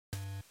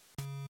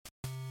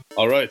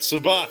All right,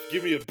 Sabath,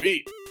 give me a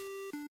beat.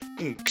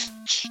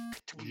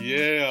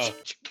 Yeah.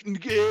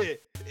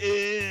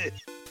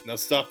 Now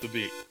stop the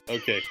beat.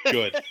 Okay,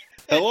 good.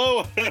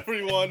 Hello,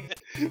 everyone.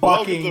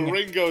 Welcome to Fucking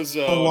Ringo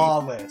Zone.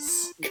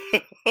 flawless.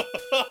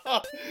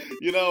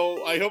 You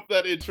know, I hope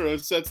that intro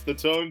sets the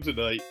tone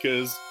tonight,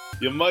 because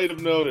you might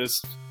have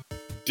noticed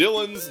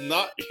Dylan's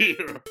not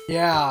here.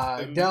 Yeah,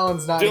 And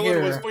Dylan's not Dylan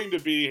here. was going to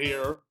be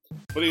here,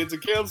 but he had to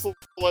cancel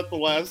at the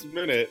last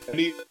minute. And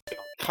he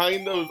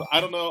kind of,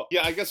 I don't know,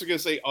 I guess we're going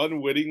to say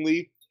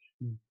unwittingly,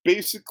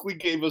 basically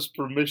gave us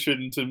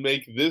permission to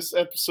make this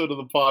episode of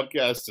the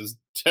podcast as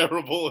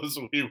terrible as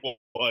we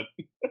want.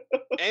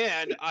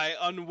 And I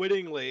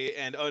unwittingly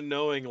and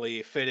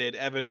unknowingly fitted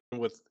Evan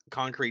with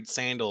concrete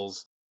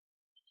sandals.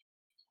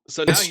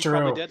 So now It's he's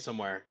probably true. dead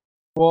somewhere.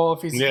 Well,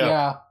 if he's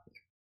Yeah.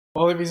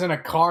 Well, if he's in a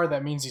car,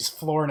 that means he's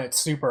flooring it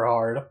super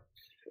hard,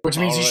 which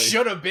means he Alright.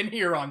 should have been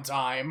here on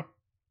time.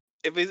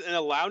 If he's in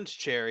a lounge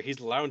chair,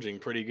 he's lounging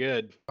pretty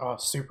good. Oh,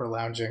 super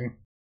lounging.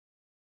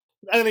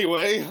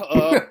 Anyway,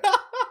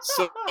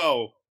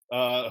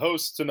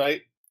 host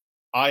tonight,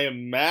 I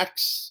am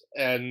Max,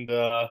 and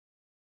I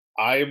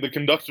am the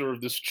conductor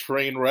of this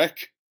train wreck.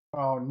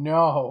 Oh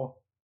no.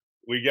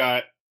 We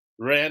got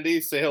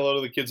Randy. Say hello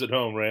to the kids at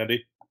home,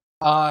 Randy.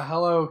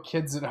 Hello,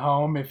 kids at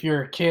home. If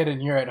you're a kid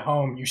and you're at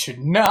home, you should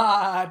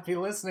not be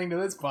listening to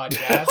this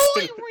podcast. Hi,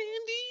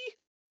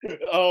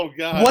 Randy! Oh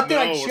God! What did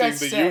I no, just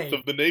the say? youth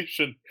of the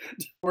nation.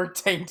 We're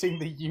tainting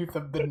the youth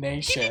of the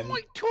nation.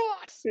 My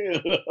tots!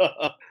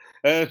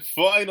 And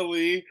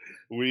finally,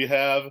 we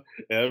have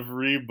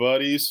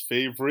everybody's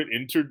favorite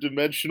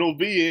interdimensional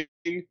being,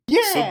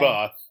 Yeah!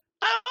 Sabath.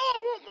 I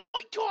want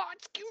my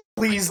tots!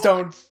 Please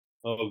don't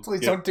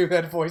Please don't do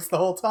that voice the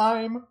whole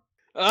time.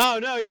 Oh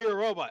no, you're a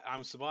robot.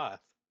 I'm Sabath.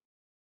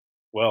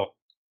 Well,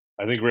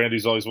 I think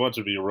Randy's always wanted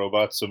to be a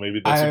robot, so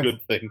maybe that's a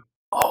good thing.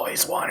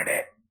 Always wanted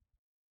it.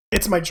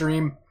 It's my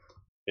dream.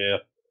 Yeah.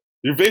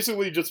 You've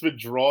basically just been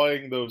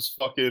drawing those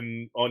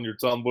fucking, on your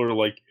Tumblr,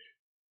 like,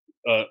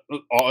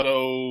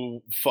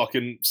 auto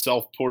fucking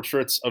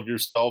self-portraits of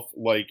yourself,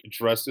 like,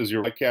 dressed as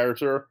your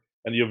character,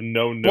 and you have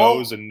no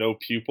nose and no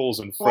pupils,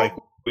 and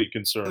frankly, it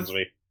concerns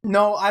me.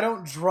 No, I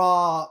don't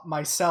draw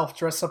myself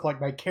dressed up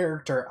like my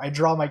character. I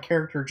draw my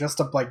character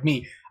dressed up like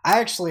me. I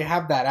actually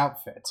have that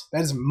outfit.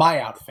 That is my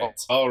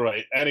outfit. All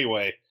right.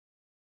 Anyway,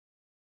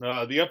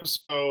 the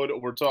episode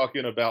we're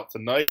talking about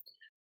tonight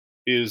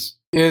is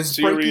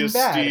Serious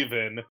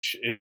Steven, which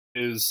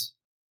is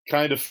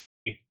kind of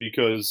funny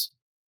because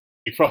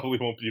he probably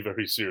won't be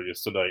very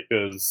serious tonight,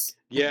 because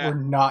we're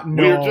not.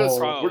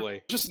 We're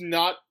just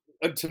not.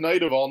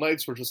 Tonight of all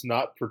nights, we're just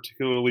not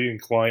particularly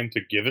inclined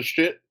to give a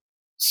shit.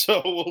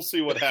 So we'll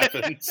see what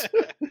happens.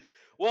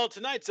 Well,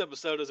 tonight's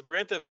episode is a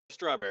Grand Theft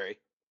Strawberry.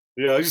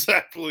 Yeah,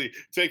 exactly.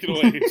 Take it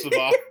away,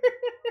 Sabath.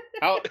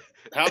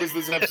 How does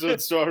this episode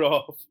start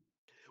off?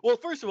 Well,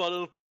 first of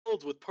all, it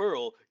unfolds with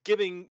Pearl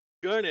giving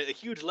Garnet a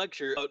huge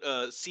lecture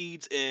about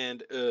seeds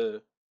and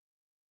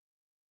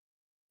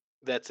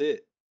that's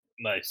it.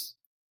 Nice.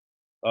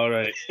 All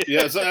right.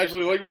 Yeah, so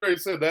actually, like I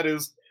said, that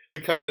is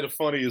kind of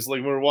funny. Is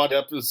like we're watching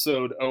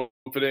episode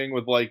opening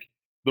with like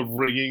the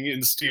ringing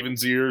in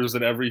Steven's ears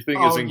and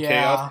everything is in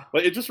chaos.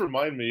 Like it just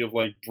reminded me of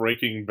like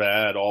Breaking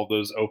Bad, all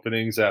those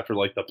openings after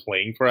like the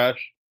plane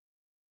crash.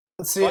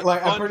 See,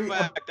 fun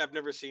fact, I've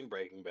never seen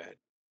Breaking Bad.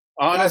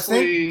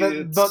 Honestly,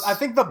 I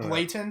think the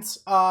blatant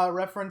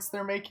reference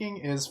they're making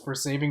is for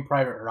Saving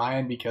Private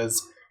Ryan, because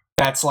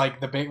that's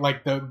like the big,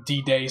 like the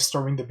D-Day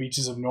storming the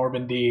beaches of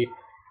Normandy,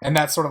 and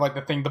that's sort of like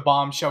the thing. The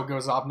bombshell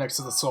goes off next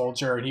to the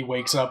soldier, and he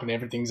wakes up, and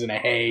everything's in a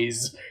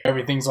haze.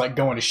 Everything's like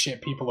going to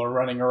shit. People are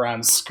running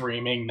around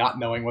screaming, not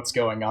knowing what's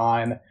going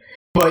on.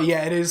 But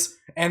yeah, it is,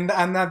 and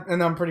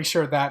I'm pretty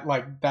sure that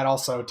that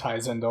also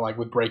ties into like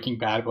with Breaking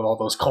Bad with all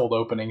those cold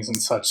openings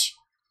and such.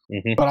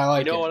 Mm-hmm. But I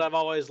like You know what? I've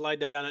always lied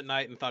down at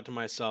night and thought to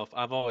myself,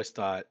 I've always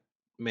thought,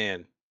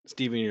 man,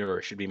 Steven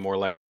Universe should be more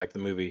like the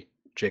movie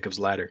Jacob's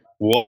Ladder.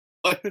 What?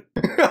 What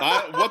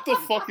the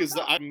fuck is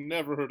that? I've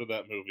never heard of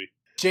that movie.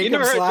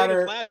 Jacob's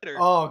Ladder.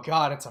 Oh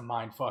god, it's a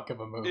mindfuck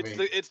of a movie.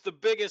 It's the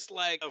biggest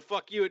like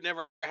fuck you, it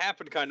never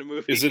happened kind of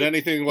movie. Is it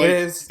anything like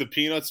the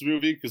Peanuts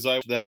movie? Because I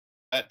watched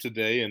that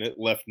today and it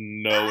left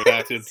no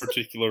impact in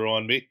particular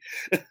on me.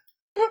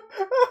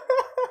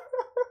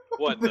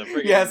 What the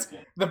friggin'... Yes,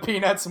 the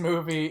Peanuts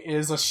movie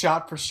is a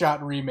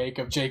shot-for-shot remake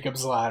of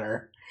Jacob's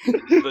Ladder.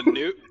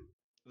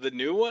 The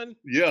new one?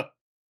 Yeah.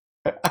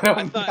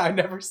 I've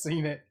never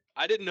seen it.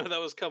 I didn't know that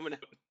was coming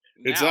out.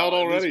 It's out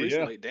already,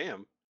 yeah.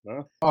 Damn.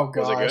 Huh? Oh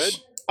gosh. Was it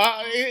good?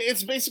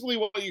 It's basically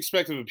what you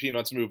expect of a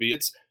Peanuts movie.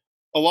 It's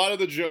a lot of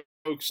the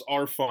jokes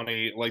are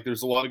funny. Like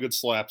there's a lot of good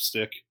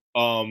slapstick.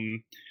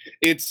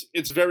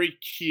 It's very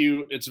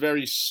cute. It's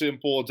very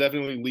simple. It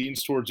definitely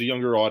leans towards a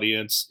younger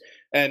audience.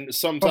 And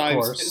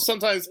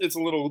sometimes it's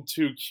a little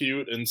too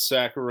cute and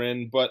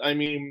saccharine. But I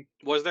mean,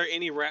 was there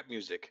any rap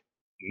music?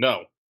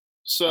 No.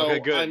 So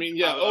okay, good. I mean,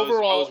 yeah.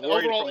 Overall, from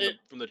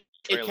the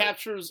trailer.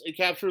 It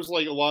captures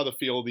like a lot of the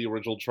feel of the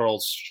original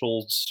Charles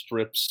Schulz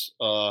strips.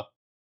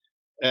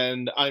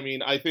 And I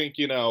mean, I think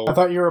I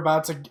thought you were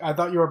about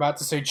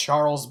to say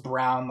Charles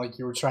Brown, like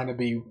you were trying to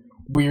be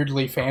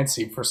weirdly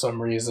fancy for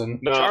some reason.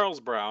 No, Charles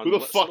Brown. who the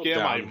fuck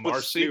am I, with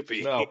Marcy?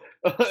 Snoopy. No,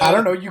 I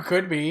don't know. You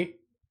could be.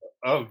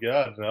 Oh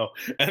God, no.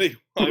 Anyway,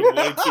 I'm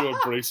way too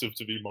abrasive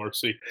to be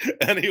Marcy.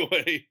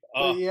 Anyway,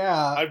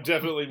 yeah, I'm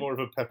definitely more of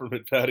a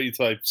peppermint patty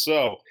type.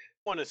 So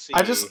Want to see?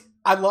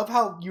 I love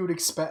how you would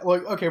expect.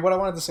 Like, okay, what I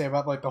wanted to say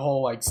about like the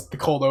whole like the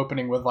cold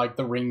opening with like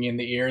the ringing in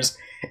the ears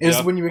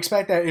is when you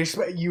expect that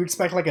you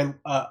expect like a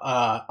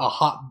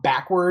hop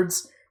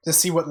backwards to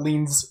see what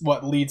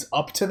leads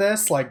up to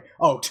this, like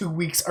 2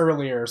 weeks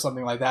earlier or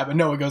something like that. But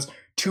no, it goes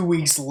 2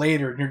 weeks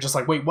later, and you're just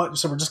like, wait, what?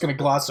 So we're just gonna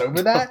gloss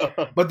over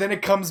that? But then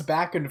it comes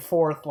back and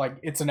forth like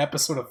it's an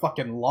episode of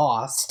fucking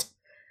Lost.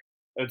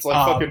 It's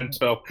like fucking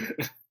Memento.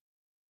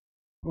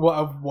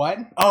 What?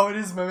 Oh, it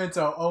is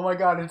Memento. Oh my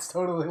god, it's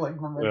totally like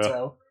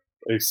Memento.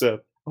 Yeah.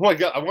 Except, oh my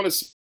god, I want to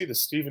see the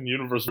Steven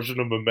Universe version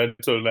of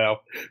Memento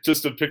now.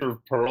 Just a picture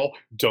of Pearl.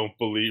 Don't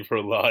believe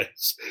her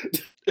lies.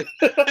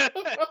 I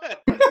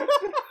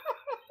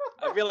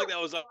feel like that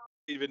was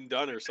even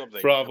done or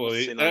something.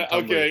 Probably.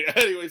 Okay.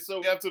 Anyway, so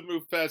we have to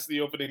move past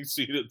the opening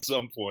scene at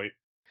some point.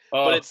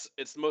 But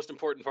it's the most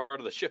important part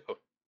of the show.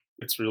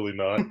 It's really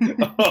not.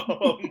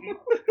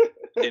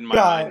 In my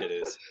mind, it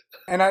is.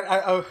 And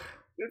I'm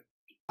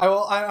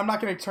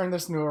not going to turn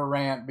this into a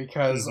rant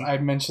because I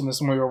mentioned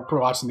this when we were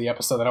watching the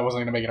episode that I wasn't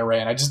going to make it a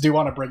rant. I just do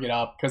want to bring it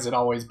up because it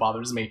always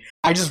bothers me.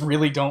 I just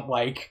really don't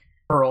like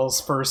Pearl's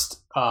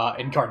first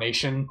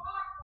incarnation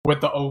with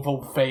the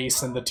oval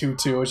face and the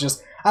tutu. It's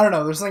just, I don't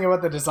know, there's something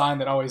about the design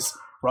that always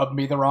rubbed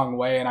me the wrong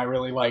way, and I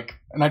really like,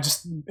 and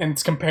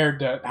it's compared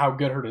to how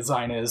good her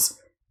design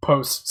is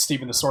post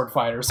Stephen the Sword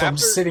Fighter. So I'm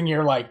just sitting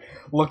here like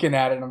looking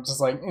at it and I'm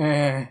just like,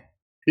 eh.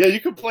 Yeah,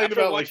 you complained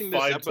about like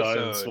 5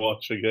 times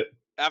watching it.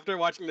 After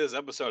watching this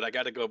episode, I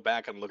got to go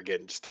back and look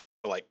again just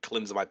to like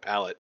cleanse my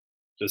palate.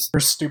 Just her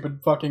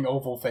stupid fucking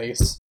oval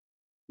face.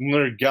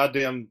 Her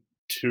goddamn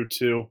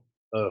tutu.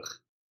 Ugh.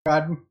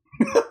 God.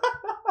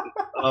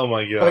 Oh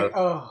my god. Like,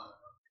 oh.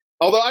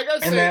 Although I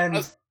gotta say,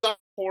 that's not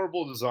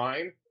horrible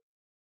design.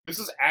 This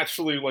is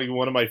actually like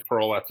one of my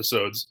Pearl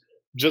episodes.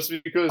 Just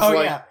because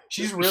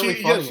she's really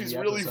funny. Yeah, she's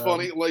really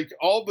funny. Like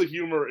all the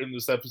humor in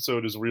this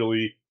episode is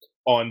really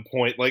on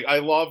point. Like I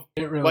love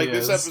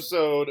this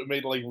episode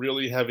made like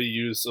really heavy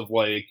use of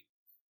like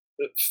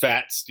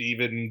fat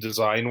Steven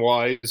design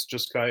wise,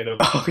 just kind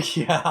of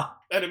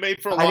and it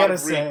made for a lot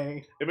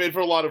it made for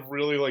a lot of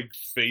really like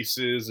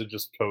faces and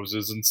just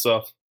poses and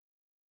stuff.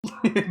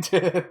 It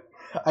did.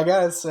 I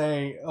gotta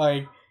say,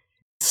 like,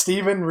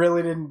 Steven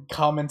really didn't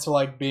come into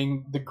like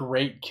being the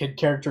great kid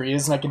character he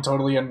is, and I can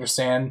totally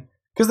understand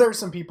because there are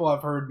some people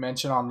I've heard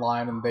mention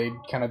online and they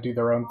kind of do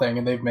their own thing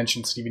and they've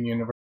mentioned Steven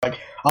Universe. Like,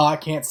 I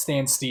can't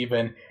stand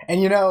Steven.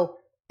 And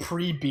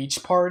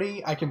pre-Beach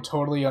Party, I can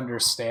totally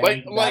understand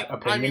that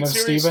opinion of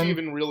Steven.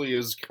 Steven really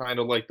is kind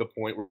of like the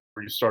point where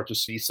you start to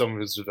see some of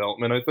his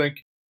development, I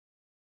think.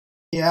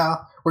 Yeah,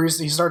 where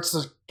he starts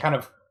to kind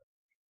of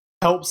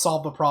help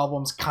solve the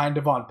problems kind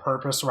of on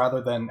purpose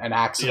rather than an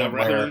accident.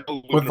 Yeah,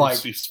 with like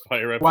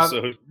ceasefire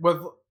episode.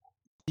 With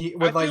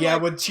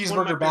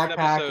Cheeseburger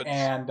Backpack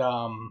and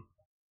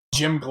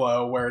Gym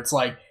Glow, where it's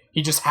like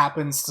he just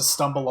happens to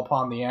stumble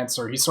upon the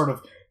answer. He sort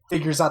of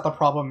figures out the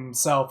problem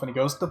himself, and he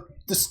goes, we'll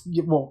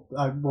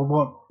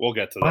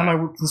get to that. Why am I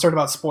concerned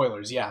about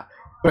spoilers? Yeah.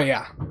 But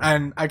yeah,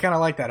 and I kind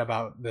of like that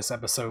about this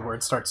episode, where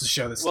it starts to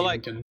show that Steven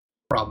can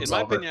problem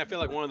solve. In my opinion, I feel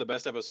like one of the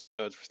best episodes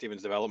for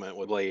Steven's development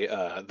would be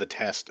the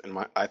test,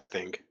 I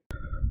think.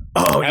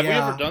 Oh, have we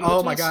ever done the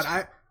test? My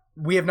god,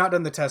 we have not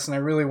done the test, and I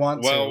really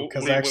want to,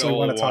 because I actually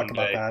want to talk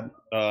about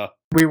that.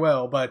 We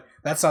will, but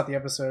that's not the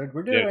episode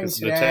we're doing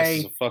today. The test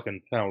is a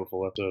fucking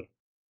powerful episode.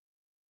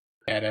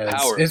 It is.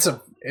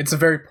 It's a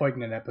very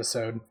poignant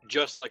episode.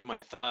 Just like my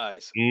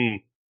thighs.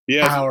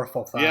 Yeah,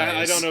 powerful thighs. Yeah,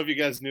 I don't know if you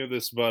guys knew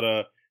this,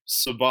 but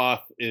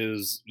Sabath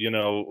is,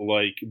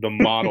 like the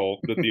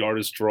model that the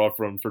artists draw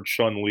from for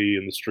Chun-Li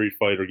in the Street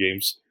Fighter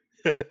games.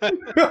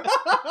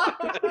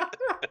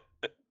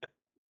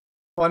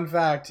 Fun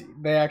fact,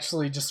 they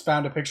actually just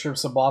found a picture of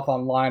Sabath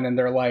online, and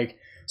they're like,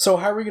 so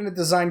how are we going to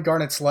design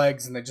Garnet's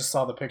legs? And they just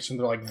saw the picture, and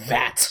they're like,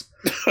 that!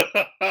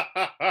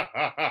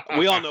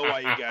 We all know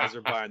why you guys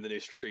are buying the new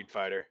Street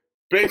Fighter.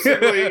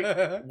 Basically,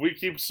 we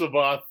keep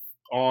Sabath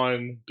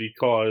on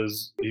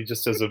because he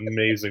just has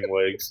amazing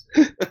legs.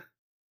 This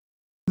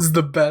is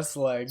the best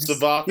legs.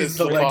 Sabath is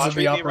the legs of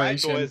the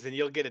operation. Right, and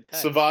you'll get a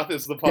text. Sabath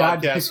is the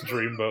podcast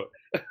dreamboat.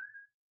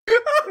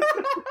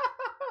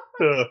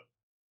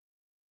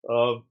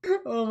 Oh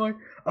my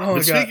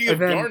god! Speaking of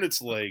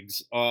Garnet's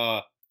legs,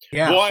 the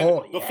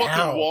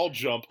fucking wall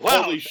jump.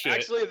 Wow, holy shit!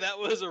 Actually, that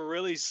was a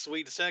really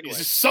sweet segue.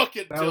 Just suck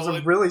it, Dylan. That was a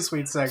really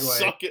sweet segue.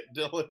 Suck it,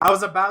 Dylan.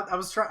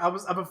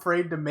 I'm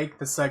afraid to make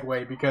the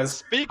segue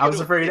because I was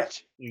afraid.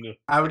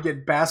 I would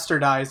get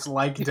bastardized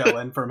like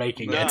Dylan for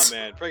making Nah, it.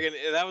 man, friggin'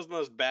 that was the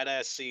most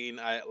badass scene.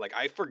 I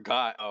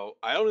forgot. Oh,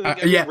 I don't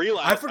think I Yeah,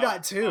 realized. I forgot how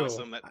too.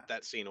 Awesome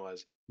that scene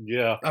was.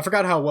 Yeah. I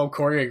forgot how well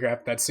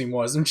choreographed that scene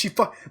was, and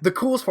the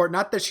coolest part,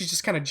 not that she's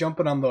just kind of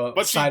jumping on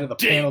the side of the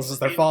panels as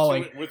they're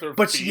falling,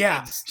 but she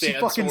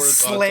fucking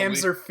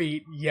slams her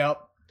feet.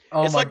 Yep.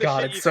 Oh it's my like the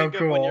god, shit it's you so think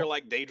cool. of when you're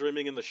like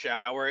daydreaming in the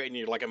shower and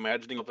you're like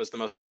imagining if it's the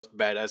most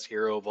badass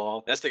hero of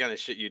all. That's the kind of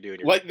shit you do in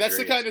your like that's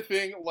dreams. the kind of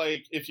thing.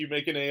 Like if you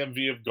make an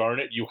AMV of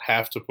Garnet, you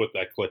have to put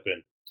that clip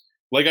in.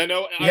 Like I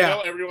know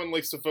everyone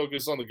likes to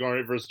focus on the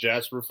Garnet versus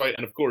Jasper fight,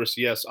 and of course,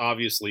 yes,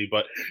 obviously,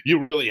 but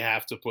you really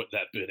have to put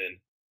that bit in.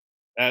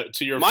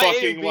 To your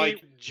fucking AMV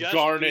like just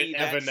Garnet be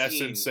that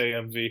Evanescence scene.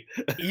 AMV.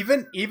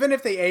 even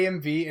if the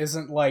AMV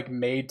isn't like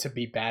made to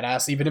be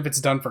badass, even if it's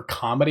done for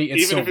comedy, it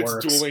even still if it's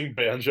works. dueling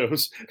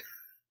banjos.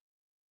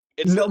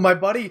 No, my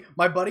buddy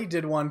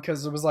did one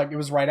because it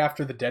was right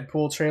after the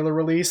Deadpool trailer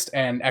released,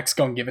 and X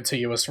Gon Give It To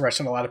You was fresh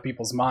in a lot of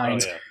people's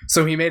minds. Oh, yeah.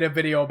 So he made a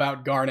video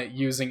about Garnet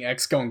using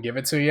X Gon Give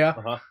It To You,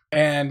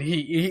 and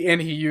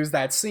he used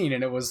that scene,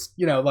 and it was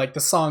like the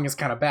song is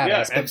kind of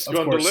badass, but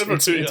of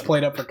course it's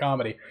played up for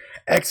comedy.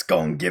 X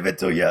Gon Give It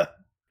To You.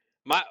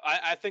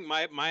 I think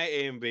my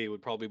AMV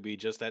would probably be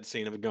just that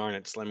scene of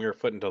Garnet slamming her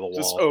foot into the wall,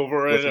 just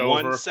over with and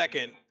 1 over.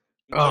 second.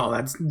 Oh,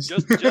 that's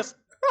just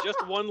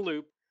one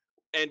loop.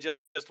 And just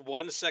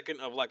 1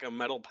 second of like a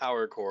metal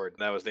power chord.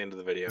 That was the end of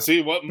the video.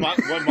 See what my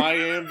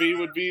AMV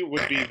would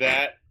be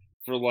that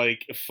for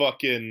like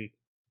fucking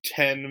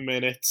 10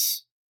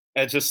 minutes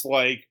and just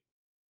like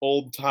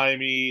old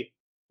timey,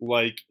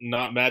 like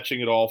not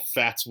matching at all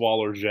Fats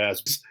Waller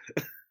jazz.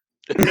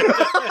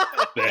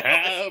 They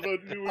have a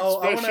new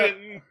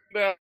expression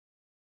now.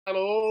 I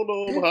don't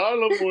know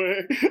Harlem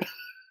way.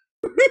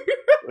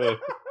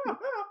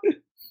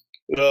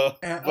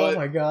 Oh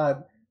my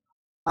god.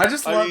 I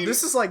mean,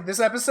 this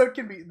episode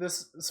can be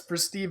for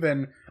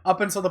Steven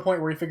up until the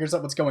point where he figures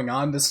out what's going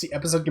on. This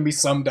episode can be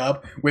summed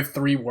up with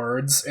 3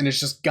 words, and it's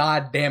just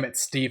God damn it,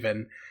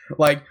 Steven.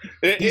 Like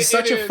he's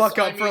such a fuck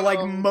up for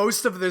like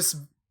most of this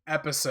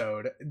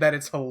episode that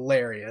it's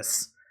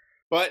hilarious.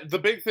 But the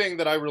big thing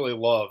that I really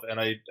love, and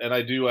I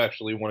do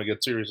actually want to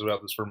get serious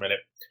about this for a minute.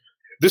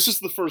 This is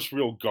the first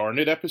real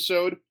Garnet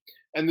episode,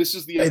 and this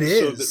is the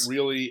episode that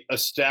really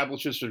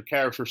establishes her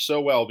character so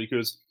well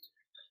because.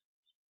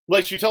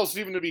 Like, she tells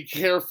Steven to be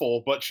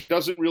careful, but she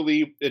doesn't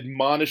really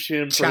admonish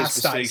him for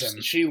his mistakes.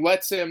 She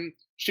lets him,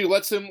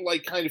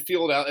 like, kind of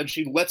feel it out, and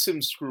she lets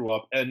him screw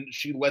up, and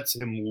she lets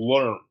him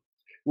learn.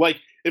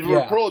 Like, if it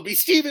were Pearl, it'd be,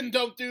 Steven,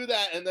 don't do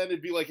that! And then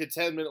it'd be, like, a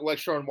 10-minute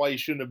lecture on why you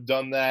shouldn't have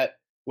done that.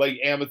 Like,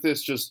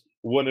 Amethyst just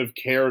wouldn't have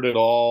cared at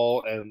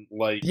all, and,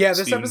 like, this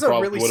Steven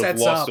episode really would have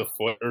sets lost up a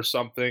foot or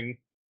something.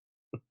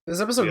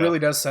 This episode really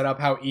does set up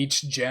how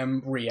each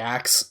gem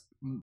reacts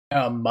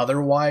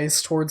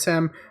mother-wise towards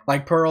him.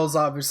 Like, Pearl's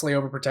obviously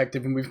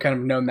overprotective, and we've kind of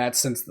known that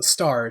since the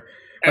start.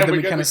 But then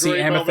we kind of see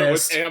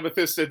Amethyst. With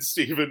Amethyst and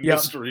Steven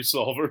mystery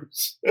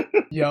solvers.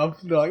 Yep.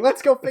 They're like,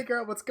 let's go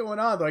figure out what's going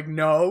on. They're like,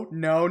 no.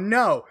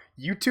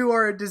 You two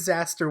are a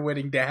disaster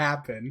waiting to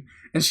happen.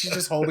 And she's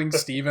just holding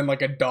Steven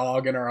like a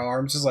dog in her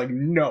arms, just like,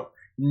 no.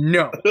 And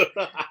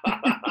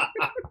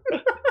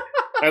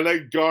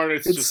then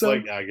Garnet's just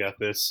like, I got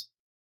this.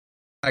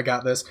 And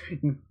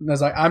I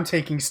was like, I'm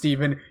taking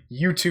Steven.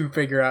 You two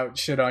figure out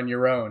shit on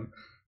your own.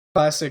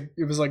 Classic.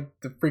 It was like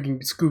the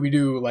freaking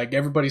Scooby-Doo. Like,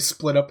 everybody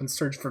split up and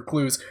search for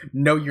clues.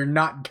 No, you're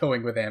not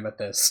going with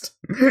Amethyst.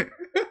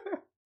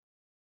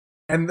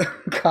 And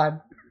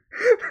God,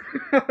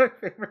 my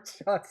favorite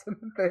shots in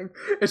the thing.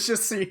 It's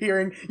just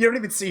hearing. You don't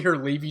even see her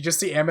leave. You just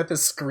see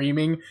Amethyst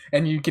screaming,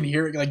 and you can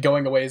hear it like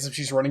going away as if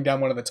she's running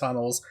down one of the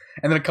tunnels.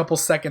 And then a couple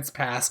seconds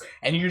pass,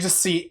 and you just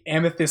see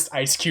Amethyst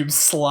ice cubes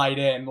slide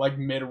in like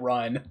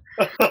mid-run.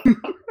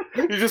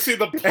 You just see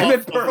the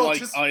puff of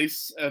like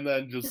ice, and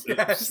then just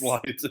it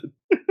slides in.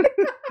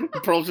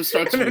 Pearl just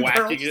starts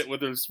whacking it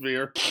with her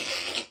spear.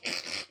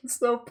 It's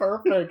so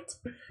perfect.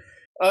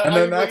 And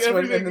then that's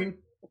when.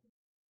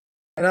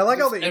 And I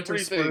like all the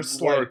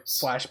interspersed like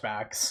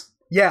flashbacks.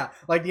 Yeah,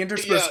 like the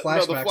interspersed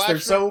flashbacks. They're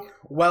so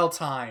well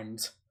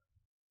timed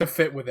to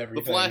fit with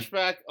everything. The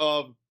flashback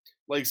of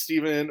like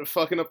Steven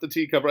fucking up the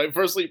teacup ride.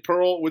 Firstly,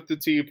 Pearl with the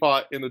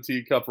teapot in the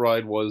teacup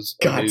ride was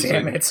amazing.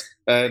 God damn it!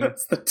 And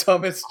that's the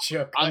dumbest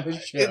joke on the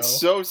show. It's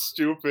so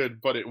stupid,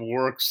 but it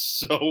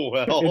works so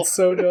well. It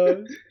so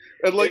does.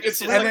 And like it's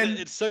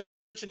such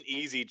an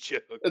easy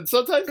joke. And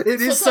sometimes it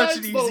is such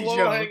an easy joke. The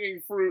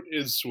low-hanging fruit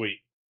is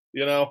sweet.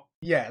 You know?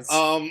 Yes.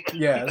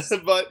 Yes.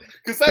 But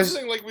because that's the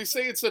thing, like we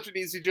say it's such an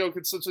easy joke,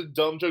 it's such a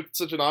dumb joke, it's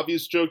such an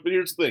obvious joke, but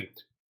here's the thing.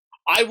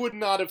 I would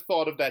not have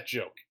thought of that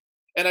joke.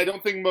 And I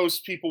don't think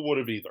most people would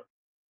have either.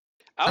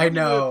 I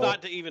know. Have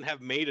thought to even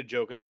have made a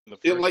joke in the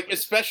first place.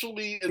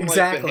 Especially in like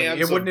the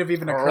hands it wouldn't have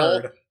even Pearl,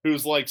 occurred.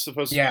 Who's like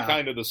supposed to be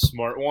kind of the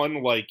smart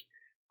one. Like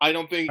I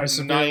don't think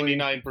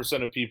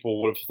 99% of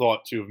people would have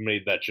thought to have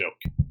made that joke.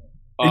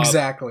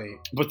 Exactly.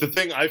 But the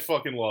thing I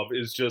fucking love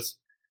is just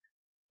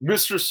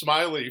Mr.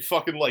 Smiley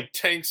fucking like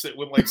tanks it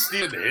when like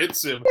Steven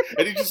hits him,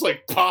 and he just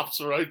like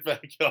pops right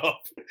back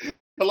up.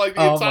 Like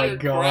the Oh my entire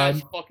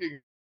crash, God. fucking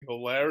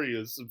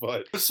hilarious.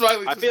 But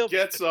Smiley I just feel-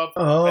 gets up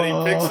Oh. and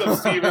he picks up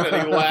Steven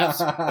and he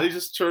laughs and he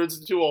just turns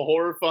into a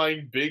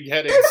horrifying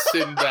big-headed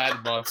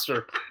Sinbad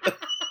monster.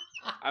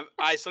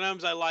 I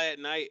sometimes I lie at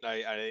night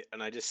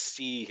and I just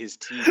see his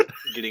teeth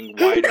getting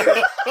wider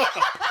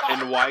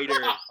and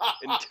wider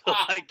until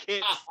I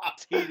can't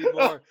see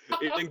anymore.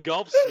 It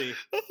engulfs me.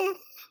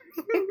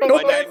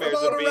 My nightmares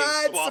of being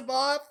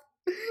swallowed.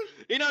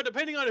 You know,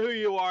 depending on who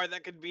you are,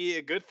 that could be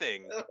a good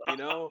thing. You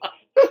know,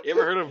 you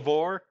ever heard of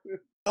Vor?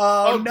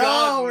 Oh, Oh, no,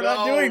 God, we're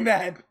not no. doing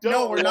that. No,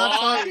 Don't we're not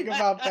lie. talking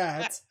about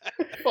that.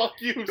 Fuck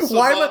you,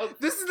 Why? Sabath.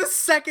 This is the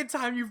second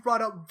time you've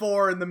brought up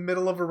Vor in the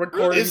middle of a Really?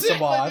 recording, Is it?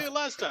 What did I Sabath. do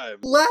last time?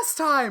 Last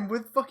time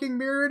with fucking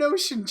Mirrored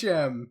Ocean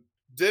Gem.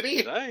 Did he?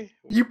 Did I?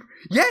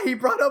 He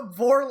brought up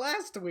Vor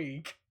last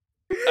week.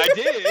 I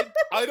did.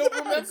 I don't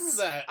remember Yes.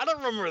 that. I don't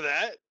remember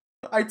that.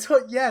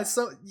 Yes,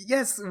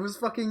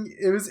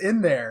 it was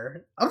in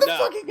there. I'm the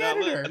fucking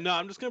editor. No,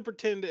 I'm just gonna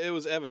pretend it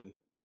was Evan.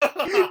 Yeah,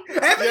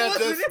 wasn't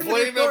just in the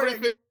blame recording.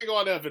 everything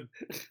on Evan.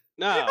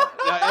 No,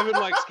 Evan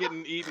likes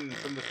getting eaten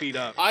from the feet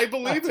up. I God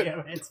believe it. damn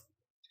it.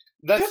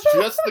 That's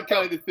just the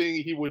kind of thing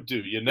he would do.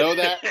 You know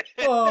that?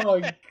 Oh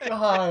my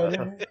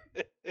god.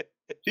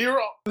 Here,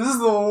 This is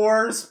the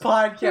worst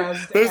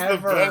podcast this is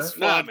ever. the best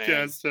Nah, man.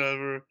 podcast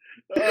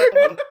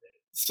ever.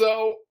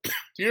 So,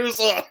 here's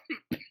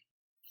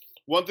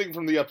one thing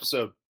from the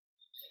episode.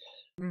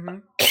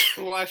 Mhm.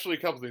 Well, actually, a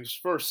couple things.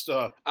 First,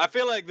 I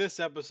feel like this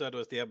episode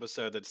was the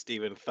episode that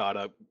Steven thought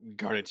up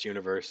Garnet's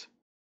universe.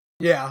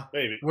 Yeah.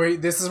 maybe.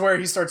 This is where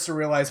he starts to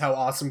realize how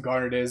awesome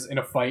Garnet is in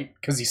a fight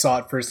because he saw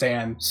it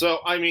firsthand. So,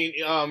 I mean,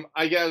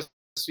 I guess,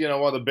 one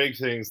of the big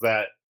things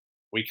that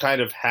we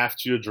kind of have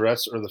to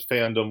address, or the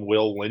fandom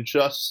will lynch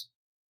us.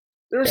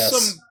 There's Yes.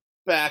 some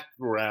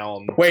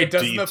background Wait,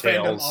 doesn't details. the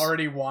fandom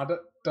already want it?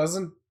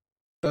 Doesn't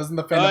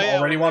the fandom yeah,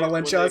 already when want to they-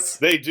 lynch when they- us?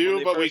 They when do,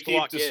 they but we first keep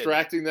walk in.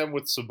 distracting them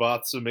with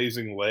Sabat's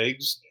amazing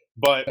legs.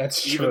 But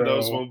That's even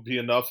those true. won't be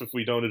enough if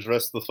we don't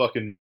address the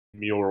fucking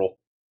mural.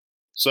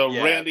 So,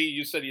 Yeah. Randy,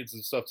 you said you had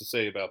some stuff to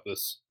say about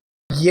this.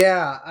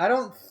 Yeah, I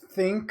don't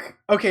think.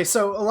 Okay,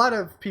 so a lot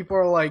of people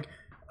are like,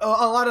 a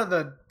lot of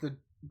the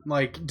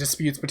like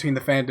disputes between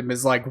the fandom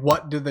is like,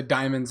 what do the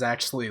diamonds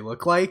actually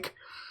look like?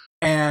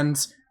 And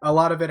a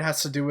lot of it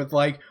has to do with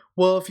like,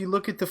 well, if you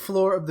look at the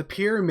floor of the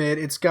pyramid,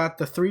 it's got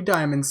the 3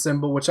 diamond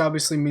symbol, which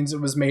obviously means it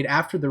was made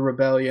after the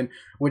rebellion,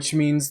 which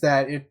means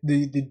that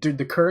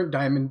the current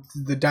diamond,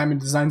 the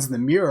diamond designs in the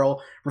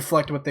mural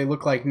reflect what they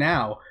look like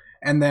now.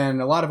 And then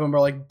a lot of them are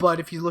like, but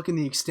if you look in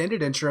the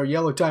extended intro,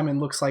 Yellow Diamond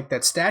looks like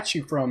that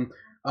statue from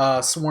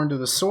Sworn to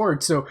the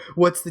Sword. So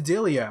what's the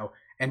dealio?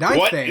 And I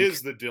What think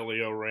is the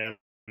dealio,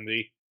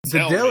 Randy? the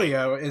Tell me.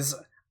 dealio is,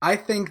 I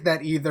think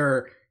that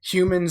either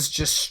humans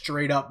just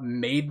straight up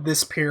made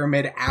this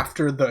pyramid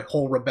after the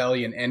whole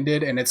rebellion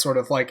ended, and it's sort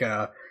of like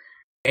a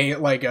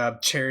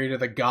chariot of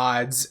the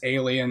gods.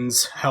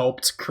 Aliens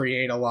helped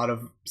create a lot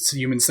of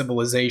human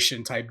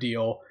civilization type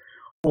deal,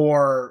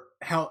 or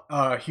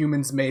how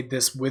humans made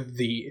this with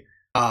the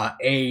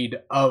aid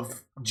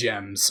of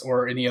gems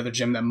or any other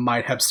gem that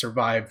might have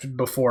survived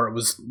before it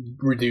was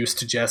reduced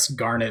to just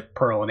garnet,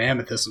 pearl, and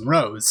amethyst and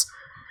rose.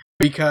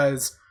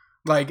 Because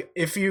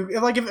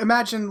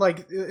imagine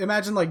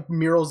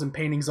murals and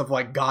paintings of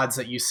like gods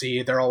that you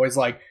see, they're always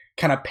like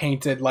kind of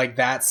painted like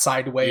that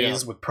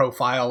sideways with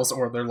profiles,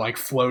 or they're like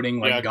floating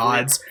like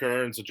gods. Greek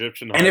Kerns,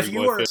 Egyptian And if you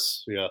were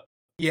hieroglyphics,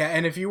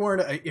 and if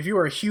you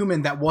were a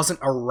human that wasn't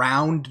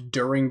around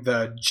during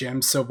the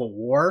Gem Civil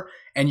War,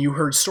 and you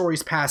heard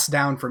stories passed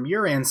down from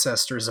your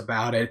ancestors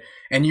about it,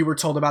 and you were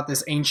told about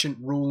this ancient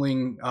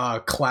ruling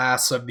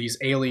class of these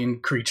alien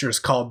creatures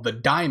called the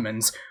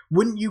Diamonds,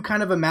 wouldn't you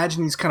kind of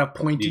imagine these kind of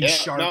pointy,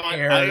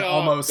 sharp-haired,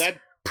 almost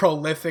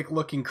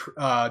prolific-looking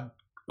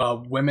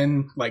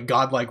women, like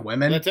godlike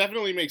women? That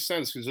definitely makes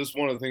sense, because this is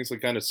one of the things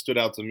that kind of stood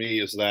out to me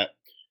is that,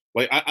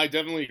 like, I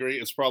definitely agree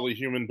it's probably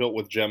human built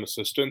with gem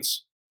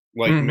assistance.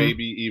 Like,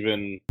 maybe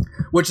even...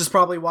 Which is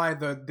probably why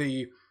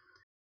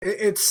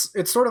it's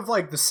sort of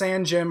like the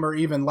sand gem or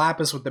even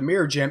lapis with the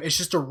mirror gem. It's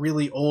just a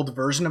really old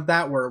version of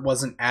that where it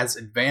wasn't as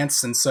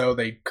advanced, and so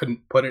they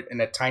couldn't put it in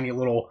a tiny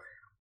little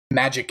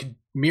magic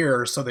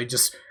mirror, so they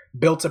just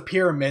built a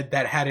pyramid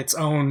that had its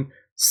own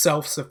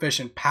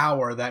self-sufficient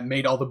power that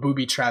made all the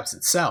booby traps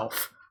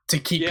itself to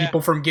keep people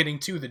from getting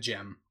to the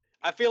gem.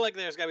 I feel like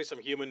there's got to be some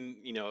human,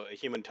 a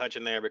human touch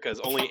in there, because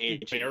only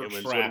ancient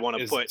humans would want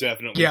to put.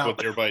 Definitely put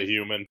there by a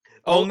human.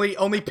 Only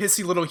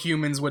pissy little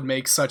humans would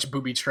make such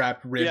booby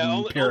trap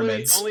ridden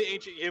pyramids. Only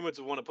ancient humans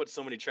would want to put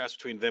so many traps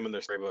between them and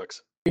their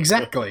storybooks.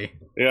 Exactly.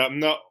 Yeah,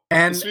 no.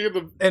 And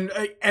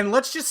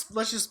let's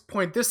just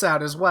point this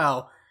out as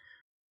well.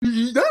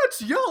 That's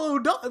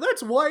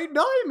that's white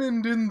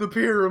diamond in the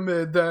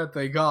pyramid that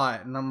they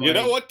got, and I'm like, you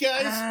know what,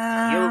 guys?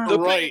 You're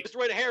the right. biggest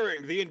red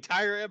herring, the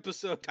entire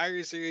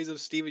series of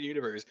Steven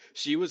Universe.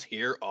 She was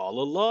here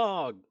all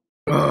along.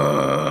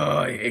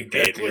 I hate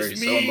that It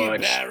was me,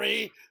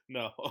 Barry.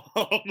 No.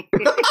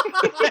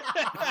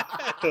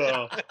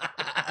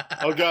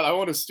 Oh god, I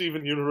want a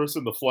Steven Universe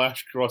and the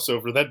Flash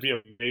crossover. That'd be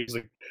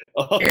amazing.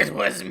 It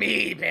was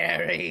me,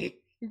 Barry.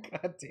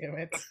 God damn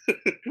it.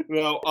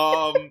 No,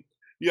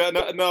 yeah,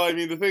 no. I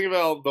mean, the thing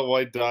about the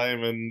White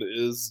Diamond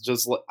is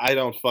just like I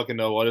don't fucking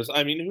know what is.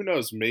 I mean, who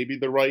knows? Maybe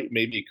they're right.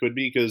 Maybe it could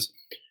be because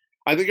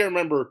I think I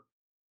remember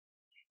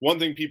one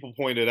thing people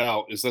pointed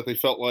out is that they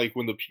felt like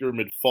when the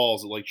pyramid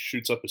falls, it like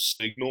shoots up a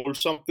signal or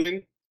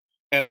something.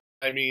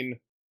 And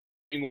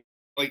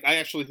like I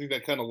actually think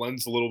that kind of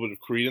lends a little bit of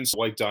credence to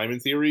White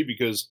Diamond theory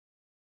because,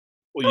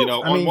 well, you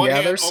know, I mean,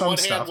 yeah, there's on some one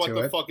hand, stuff what to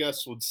the it. fuck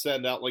S would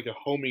send out like a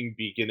homing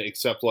beacon,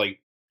 except like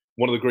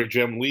one of the great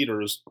gem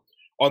leaders.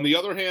 On the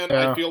other hand,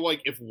 Yeah. I feel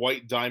like if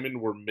White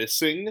Diamond were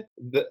missing,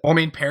 Well, I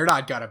mean,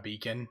 Peridot got a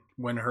beacon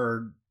when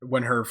her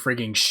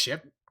frigging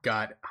ship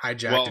got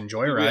hijacked in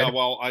Joyride. yeah,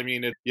 well, I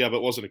mean, but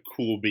it wasn't a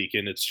cool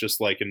beacon. It's just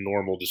like a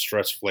normal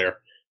distress flare.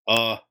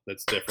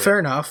 That's different. Fair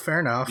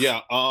enough.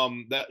 Yeah,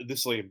 this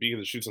is like a beacon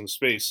that shoots into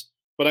space.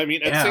 But I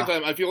mean, at the same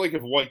time, I feel like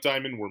if White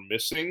Diamond were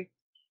missing,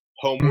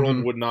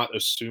 Homeworld would not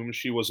assume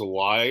she was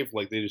alive.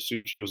 Like they'd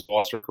assume she was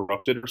lost or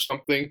corrupted or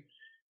something.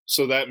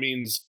 So that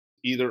means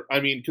either, I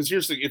mean, because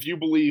here's the thing: if you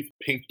believe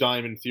Pink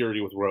Diamond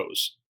theory with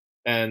Rose,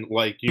 and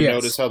like you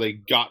notice how they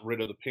got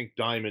rid of the Pink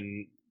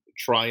Diamond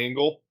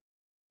triangle,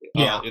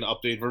 in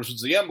updated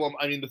versions of the emblem.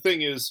 I mean, the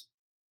thing is,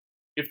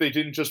 if they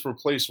didn't just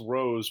replace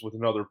Rose with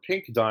another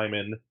Pink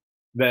Diamond,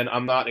 then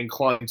I'm not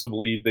inclined to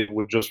believe they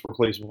would just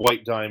replace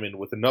White Diamond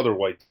with another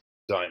White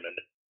Diamond.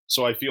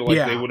 So I feel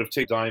like they would have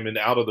taken Diamond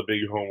out of the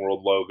big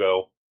Homeworld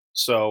logo.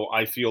 So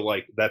I feel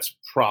like that's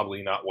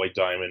probably not White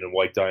Diamond, and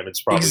White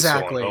Diamond's probably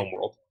still on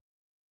Homeworld.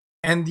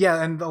 And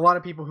and a lot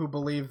of people who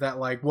believe that,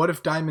 like, what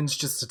if Diamond's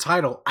just a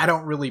title? I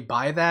don't really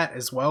buy that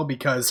as well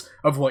because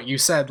of what you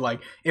said.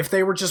 Like, if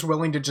they were just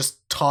willing to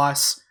just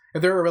toss,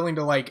 if they were willing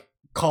to, like,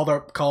 call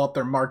up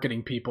their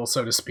marketing people,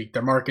 so to speak,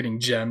 their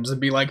marketing gems,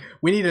 and be like,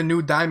 we need a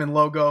new Diamond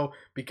logo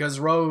because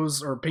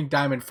Rose or Pink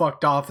Diamond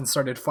fucked off and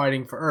started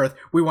fighting for Earth.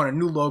 We want a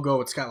new logo.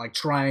 It's got, like,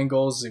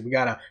 triangles. We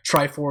got a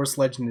Triforce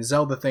Legend of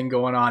Zelda thing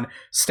going on.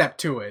 Step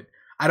to it.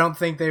 I don't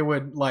think they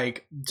would,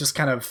 like, just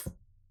kind of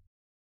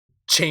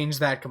change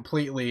that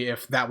completely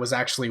if that was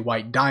actually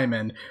White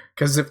Diamond,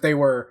 because if they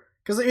were,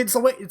 because it's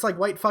like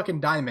White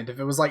fucking Diamond. If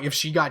it was like, if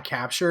she got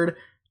captured,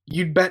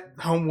 you'd bet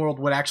Homeworld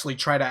would actually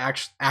try to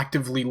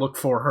actively look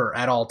for her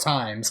at all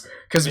times,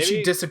 because if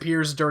she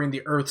disappears during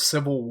the Earth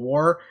Civil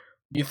War,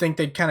 you think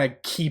they'd kind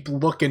of keep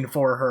looking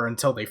for her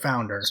until they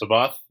found her.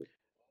 Sabath?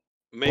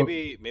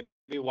 Maybe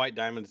White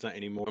Diamond's not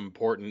any more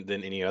important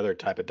than any other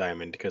type of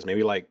diamond, because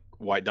maybe like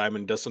White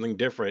Diamond does something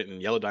different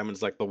and Yellow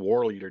Diamond's like the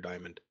war leader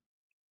diamond.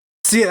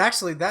 See,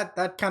 actually,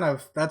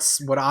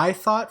 that's what I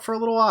thought for a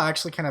little while. I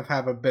actually kind of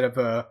have a bit of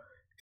a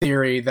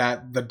theory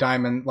that the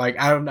diamond, like,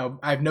 I don't know,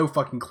 I have no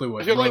fucking clue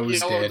what I feel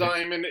Rose like Yellow did.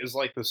 Diamond is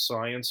like the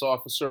science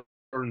officer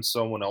and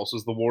someone else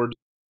is the ward.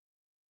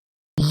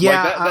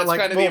 Yeah, that's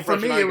kind of the for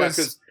impression me I it got, was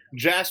because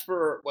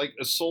Jasper, like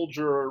a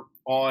soldier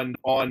on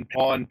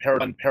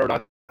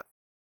Paradox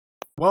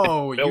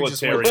whoa,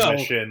 military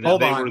mission.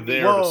 Hold they on. were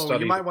there to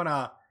study.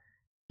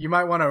 You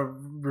might want to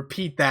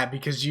repeat that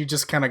because you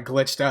just kind of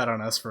glitched out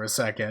on us for a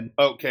second.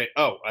 Okay.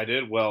 Oh, I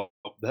did? Well,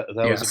 that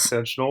was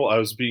intentional. I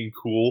was being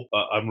cool.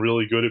 I'm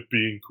really good at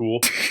being cool.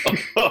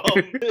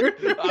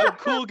 I'm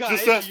cool,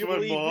 guys. Just ask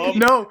my mom.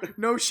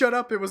 No, shut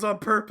up. It was on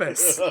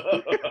purpose.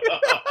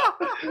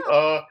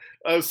 I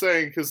was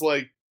saying, because,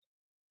 like,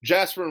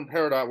 Jasper and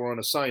Peridot were on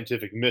a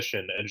scientific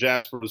mission, and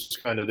Jasper was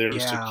kind of there for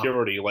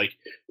security. Like,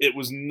 it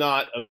was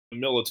not a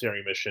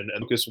military mission,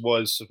 and Lucas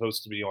was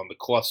supposed to be on the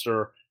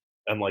cluster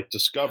and, like,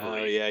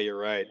 Discovery. Oh, yeah, you're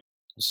right.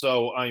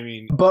 So, I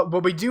mean...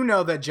 But we do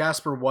know that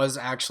Jasper was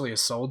actually a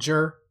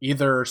soldier.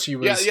 Either she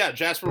was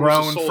Jasper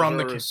was a soldier from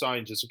the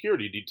assigned to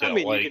security detail. I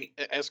mean, you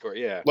can escort,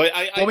 yeah. Like,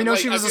 we know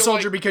she was a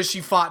soldier because she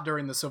fought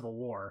during the Civil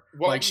War.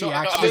 Well, like, she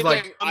I feel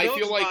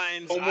like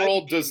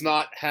Homeworld does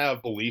not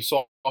have police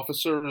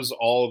officers.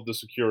 All of the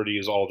security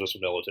is all just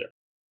military.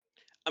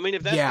 I mean,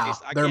 if that's the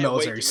case, I can't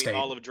wait to meet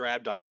Olive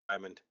Drab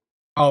Diamond.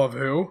 Olive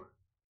who?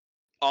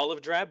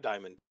 Olive Drab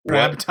Diamond.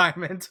 Drab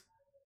Diamond?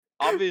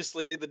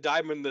 Obviously, the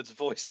diamond that's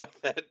voiced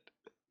that.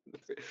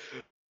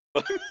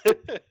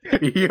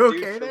 You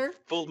okay there?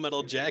 Full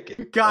Metal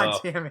Jacket.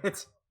 God damn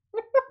it.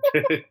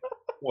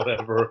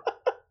 Whatever.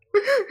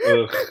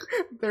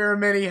 There are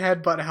many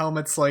headbutt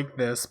helmets like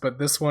this, but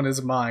this one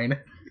is mine.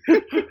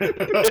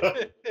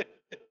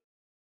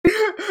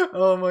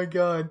 Oh my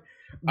god.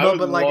 But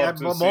like,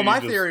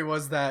 my theory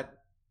was that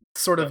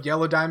sort of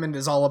Yellow Diamond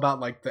is all about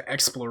like the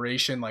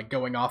exploration, like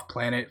going off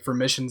planet for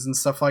missions and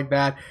stuff like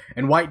that.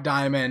 And White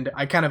Diamond,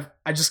 I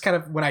just kind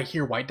of when I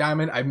hear White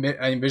Diamond, I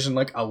envision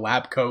like a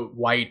lab coat,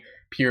 white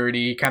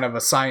purity, kind of a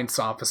science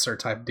officer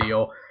type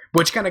deal,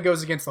 which kind of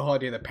goes against the whole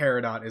idea that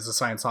Peridot is a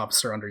science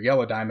officer under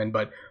Yellow Diamond.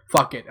 But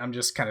fuck it, I'm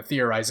just kind of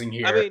theorizing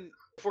here.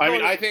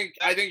 I think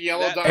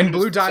Yellow Diamond and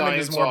Blue Diamond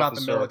is more about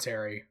the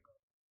military.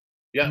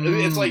 Yeah,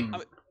 it's like.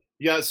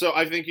 Yeah, so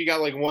I think you got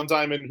like one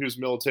diamond who's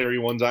military,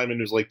 one diamond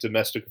who's like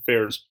domestic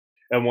affairs,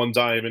 and one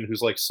diamond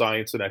who's like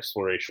science and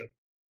exploration.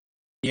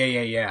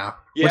 Yeah.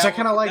 Which I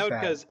kind of like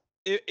that.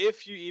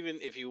 if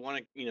you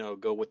want to,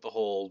 go with the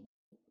whole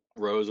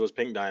Rose was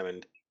Pink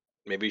Diamond,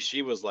 maybe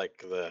she was like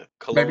the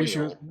colonial. Maybe she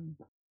was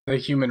the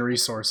human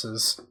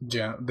resources,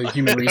 the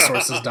human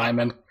resources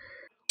diamond.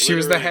 She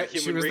was the head.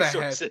 She was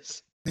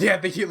resources. The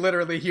head. Yeah,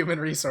 literally human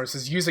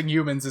resources, using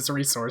humans as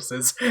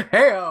resources.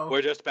 Heyo.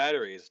 We're just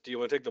batteries. Do you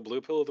want to take the blue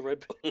pill or the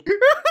red pill?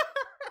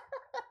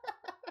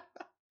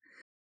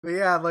 But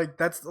yeah, like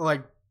that's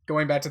like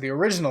going back to the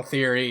original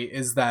theory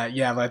is that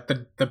like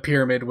the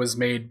pyramid was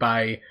made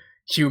by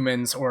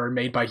humans or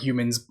made by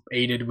humans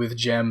aided with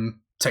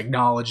gem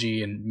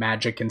technology and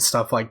magic and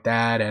stuff like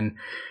that, and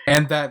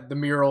that the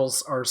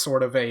murals are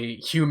sort of a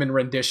human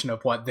rendition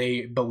of what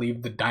they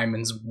believe the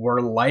diamonds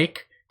were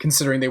like,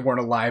 considering they weren't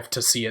alive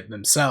to see it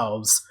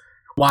themselves,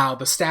 while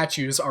the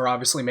statues are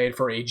obviously made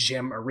for a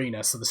gem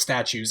arena, so the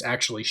statues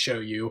actually show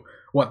you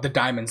what the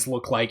diamonds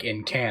look like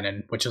in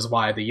canon, which is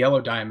why the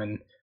yellow diamond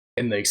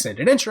in the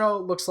extended intro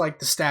looks like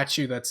the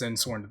statue that's in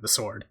Sworn to the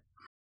Sword.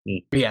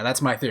 But yeah,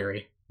 that's my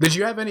theory. Did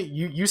you have any?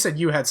 You said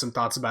you had some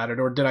thoughts about it,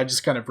 or did I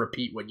just kind of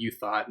repeat what you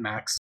thought,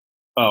 Max?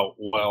 Oh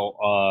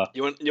well.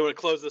 You want to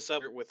close this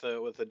up with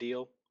a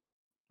deal,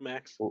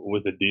 Max?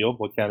 With a deal?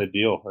 What kind of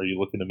deal are you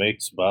looking to make,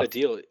 Sabath? A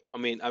deal. I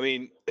mean,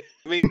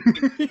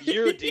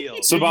 your deal.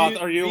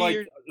 Sabath, are you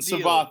like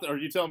Sabath? Are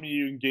you telling me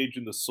you engage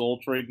in the soul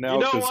trade now? You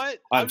know what?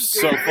 I'm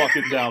so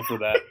fucking down for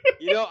that.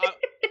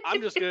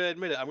 I'm just gonna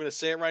admit it. I'm gonna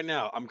say it right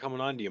now. I'm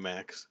coming on to you,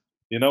 Max.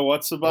 You know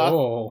what, Sabath?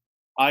 Oh.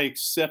 I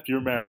accept your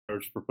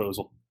marriage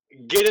proposal.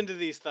 Get into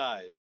these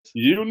thighs.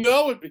 You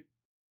know it.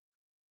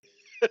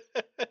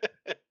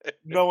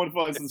 No one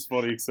finds this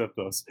funny except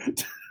us.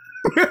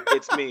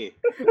 It's me.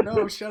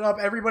 No, shut up.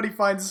 Everybody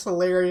finds us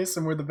hilarious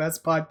and we're the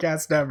best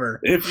podcast ever.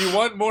 If you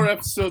want more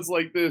episodes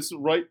like this,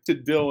 write to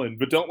Dylan,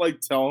 but don't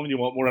tell him you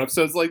want more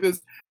episodes like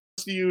this.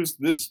 Just use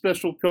this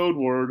special code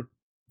word,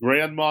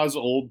 Grandma's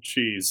Old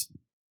Cheese.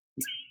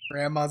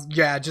 Grandma's,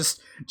 yeah, just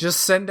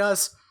send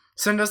us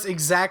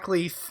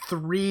exactly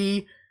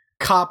 3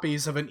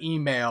 copies of an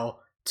email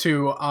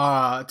to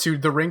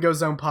the Ringo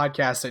Zone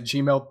podcast at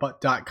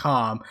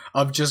gmail.com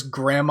of just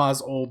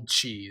Grandma's Old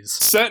Cheese.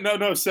 Send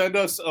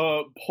us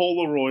a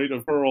Polaroid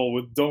of Pearl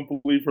with "Don't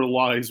Believe Her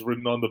Lies"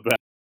 written on the back.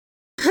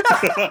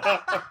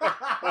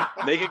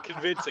 Make it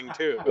convincing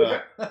too.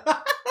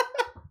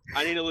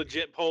 I need a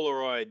legit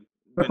Polaroid,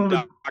 been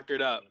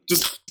doctored up.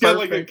 Just get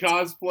like a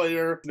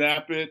cosplayer,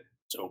 snap it.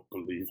 Don't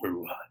believe her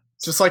lies.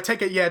 Just like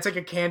take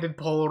a candid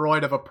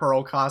Polaroid of a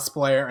Pearl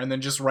cosplayer and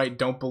then just write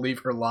 "Don't believe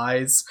her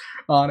lies"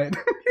 on it.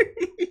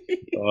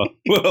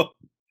 Well,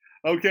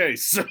 okay,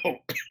 so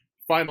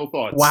final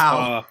thoughts.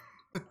 Wow.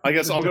 I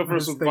guess I'll go for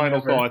some final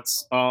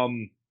thoughts.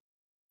 Because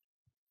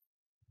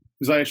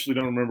I actually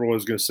don't remember what I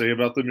was going to say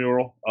about the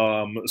mural.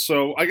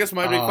 So I guess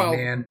my big final.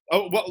 Man.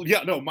 Oh well,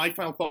 yeah, no, my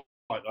final thought,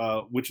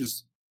 which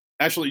is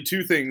actually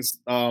 2 things.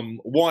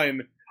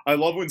 One, I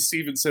love when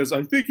Steven says,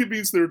 "I think it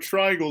means there are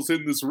triangles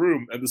in this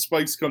room," and the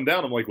spikes come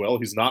down. I'm like, well,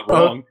 he's not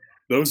wrong.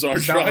 Those are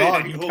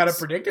triangles. He kind of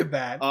predicted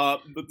that.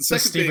 But the second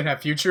Does Steven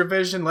have future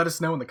vision? Let us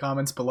know in the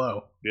comments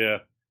below. Yeah.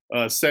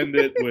 Send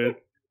it with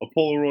a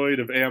Polaroid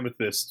of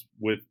amethyst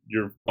with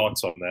your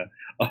thoughts on that.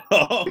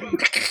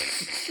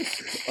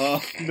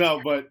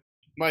 No, but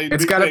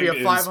it's got to be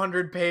a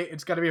 500 page.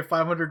 It's got to be a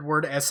 500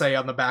 word essay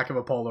on the back of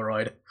a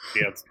Polaroid.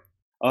 Yes.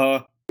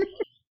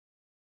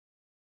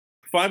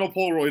 Final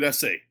Polaroid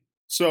essay.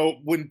 So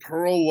when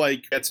Pearl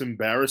gets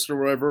embarrassed or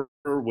whatever,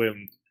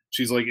 when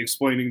she's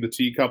explaining the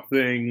teacup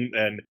thing,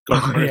 and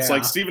it's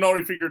like Steven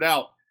already figured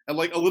out, and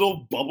a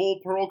little bubble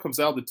Pearl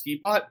comes out of the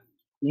teapot.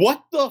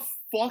 What the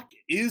fuck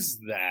is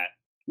that?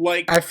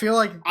 I feel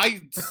like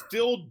I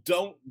still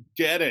don't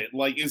get it.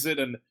 Is it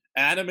an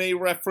anime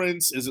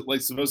reference? Is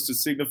it supposed to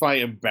signify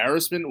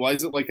embarrassment? Why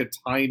is it a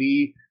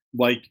tiny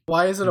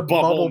why is it a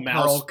bubble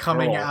Pearl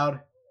coming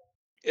out?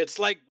 It's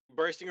like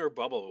bursting her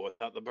bubble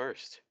without the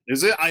burst.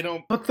 Is it? I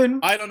don't know.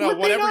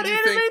 Whatever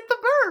you think. The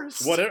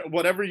burst?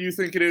 Whatever you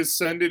think it is,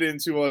 send it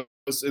into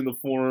us in the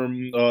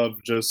form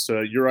of just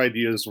your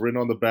ideas written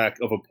on the back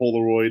of a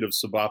Polaroid of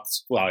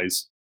Sabath's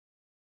flies.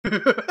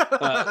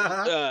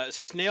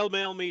 Snail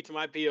mail me to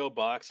my P.O.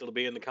 box. It'll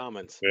be in the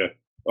comments. Yeah.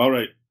 All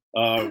right.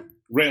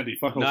 Randy,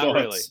 final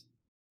thoughts. Really.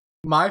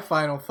 My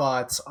final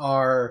thoughts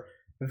are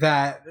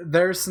that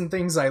there's some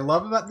things I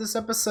love about this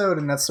episode,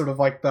 and that's sort of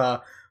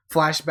the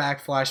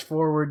flashback, flash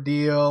forward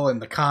deal,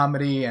 and the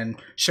comedy,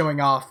 and showing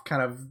off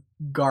kind of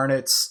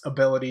Garnet's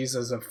abilities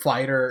as a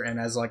fighter and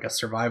as a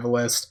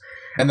survivalist.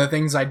 And the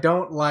things I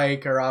don't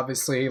like are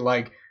obviously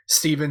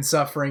Steven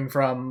suffering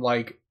from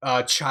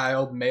a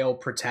child male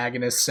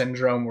protagonist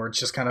syndrome, where it's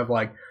just kind of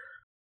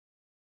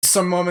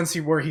some moments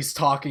where he's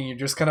talking, you're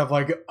just kind of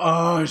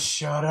oh,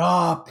 shut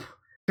up.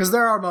 Because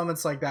there are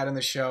moments like that in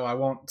the show. I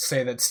won't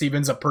say that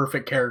Steven's a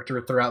perfect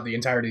character throughout the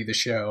entirety of the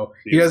show.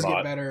 He does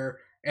get better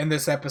in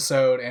this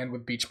episode and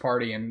with Beach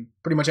Party, and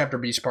pretty much after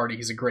Beach Party,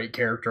 he's a great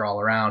character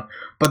all around.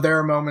 But there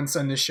are moments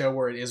in the show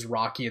where it is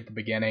rocky at the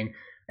beginning.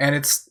 And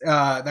it's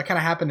that kind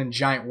of happened in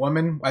Giant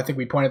Woman. I think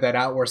we pointed that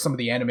out, where some of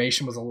the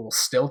animation was a little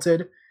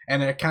stilted.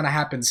 And it kind of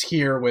happens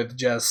here with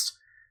just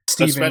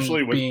Steven,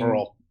 especially with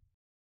Pearl.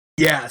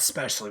 Yeah,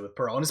 especially with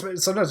Pearl, and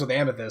sometimes with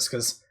Amethyst,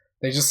 because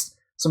they just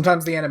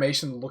sometimes the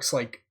animation looks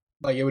like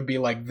it would be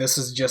like this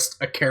is just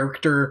a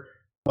character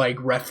like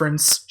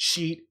reference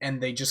sheet,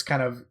 and they just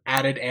kind of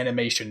added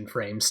animation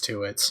frames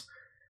to it.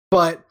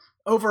 But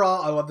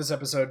overall, I love this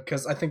episode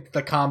because I think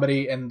the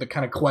comedy and the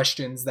kind of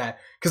questions that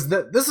because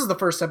this is the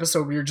first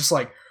episode where you're just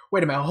like,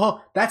 wait a minute, huh?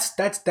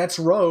 That's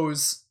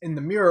Rose in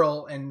the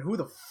mural, and who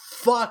the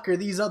fuck are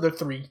these other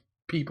three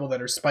people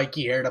that are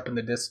spiky haired up in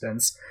the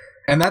distance?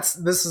 And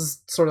this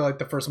is sort of like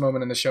the first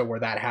moment in the show where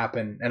that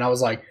happened, and I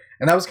was like,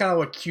 and that was kind of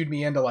what cued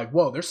me into like,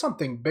 whoa, there's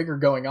something bigger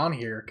going on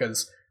here,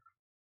 because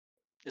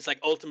it's like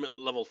ultimate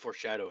level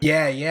foreshadowing.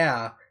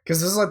 Yeah,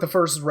 because this is like the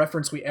first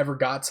reference we ever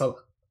got to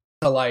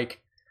like,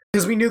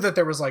 because we knew that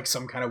there was like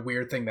some kind of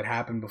weird thing that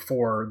happened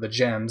before the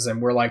gems,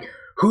 and we're like,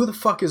 who the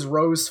fuck is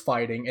Rose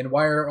fighting, and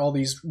why are all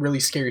these really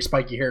scary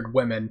spiky haired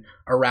women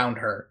around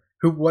her?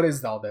 What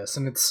is all this?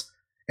 And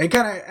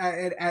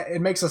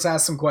it makes us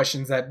ask some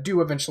questions that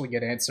do eventually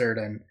get answered,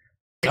 and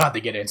God,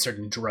 they get answered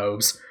in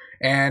droves.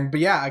 But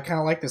yeah, I kind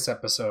of like this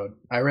episode.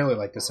 I really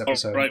like this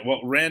episode. All right,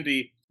 well,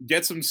 Randy,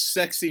 get some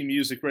sexy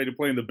music ready to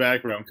play in the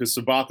background, because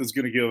Sabath is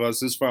going to give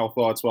us his final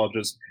thoughts while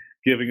just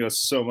giving us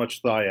so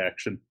much thigh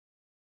action.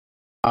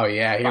 Oh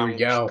yeah, here we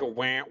go.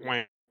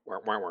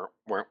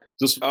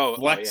 Just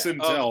flex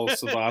and tell,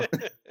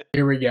 Sabath.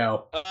 Here we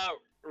go.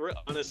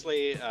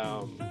 Honestly,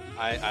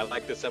 I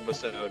like this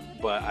episode,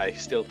 but I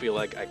still feel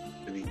like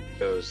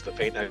the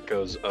faint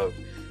echoes of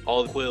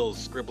all the quills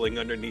scribbling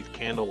underneath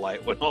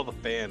candlelight when all the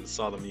fans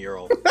saw the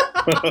mural.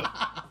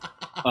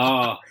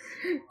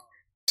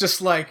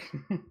 Just like,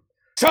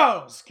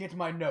 Charles, get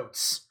my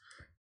notes.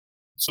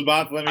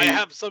 Sabath, I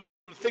have some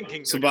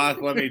thinking.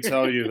 Sabath, let me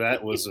tell you,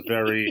 that was a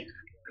very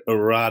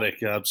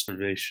erotic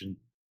observation.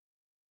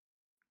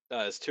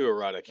 It's too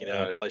erotic,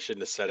 I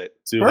shouldn't have said it.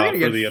 Too hot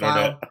for the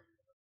internet.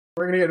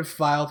 We're gonna get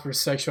filed for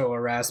sexual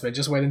harassment.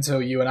 Just wait until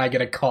you and I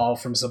get a call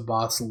from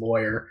Sabath's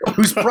lawyer,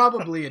 who's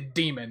probably a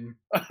demon.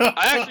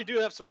 I actually do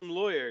have some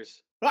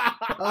lawyers.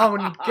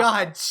 Oh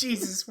God,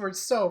 Jesus, we're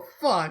so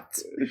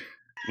fucked.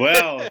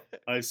 Well,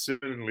 I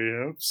certainly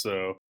hope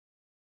so.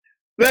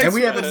 Thanks and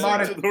we have for a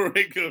listening to the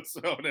Ringo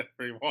Zone,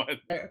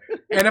 everyone.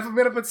 And if I'm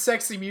gonna put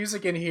sexy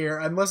music in here,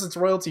 unless it's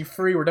royalty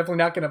free, we're definitely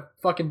not gonna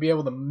fucking be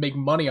able to make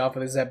money off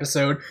of this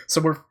episode. So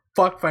we're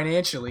fucked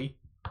financially.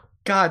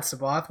 God,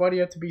 Sabath, why do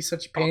you have to be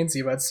such a pansy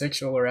about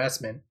sexual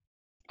harassment?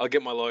 I'll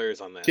get my lawyers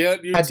on that.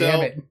 Can't you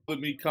tell that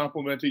me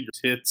complimenting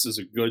your tits is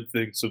a good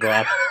thing,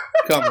 Sabath?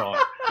 Come on.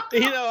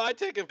 I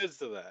take offense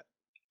to that.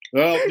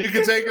 Well, you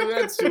can take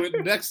offense to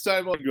it next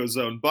time on Ringo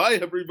Zone. Bye,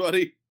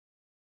 everybody.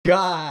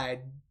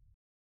 God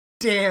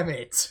damn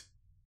it.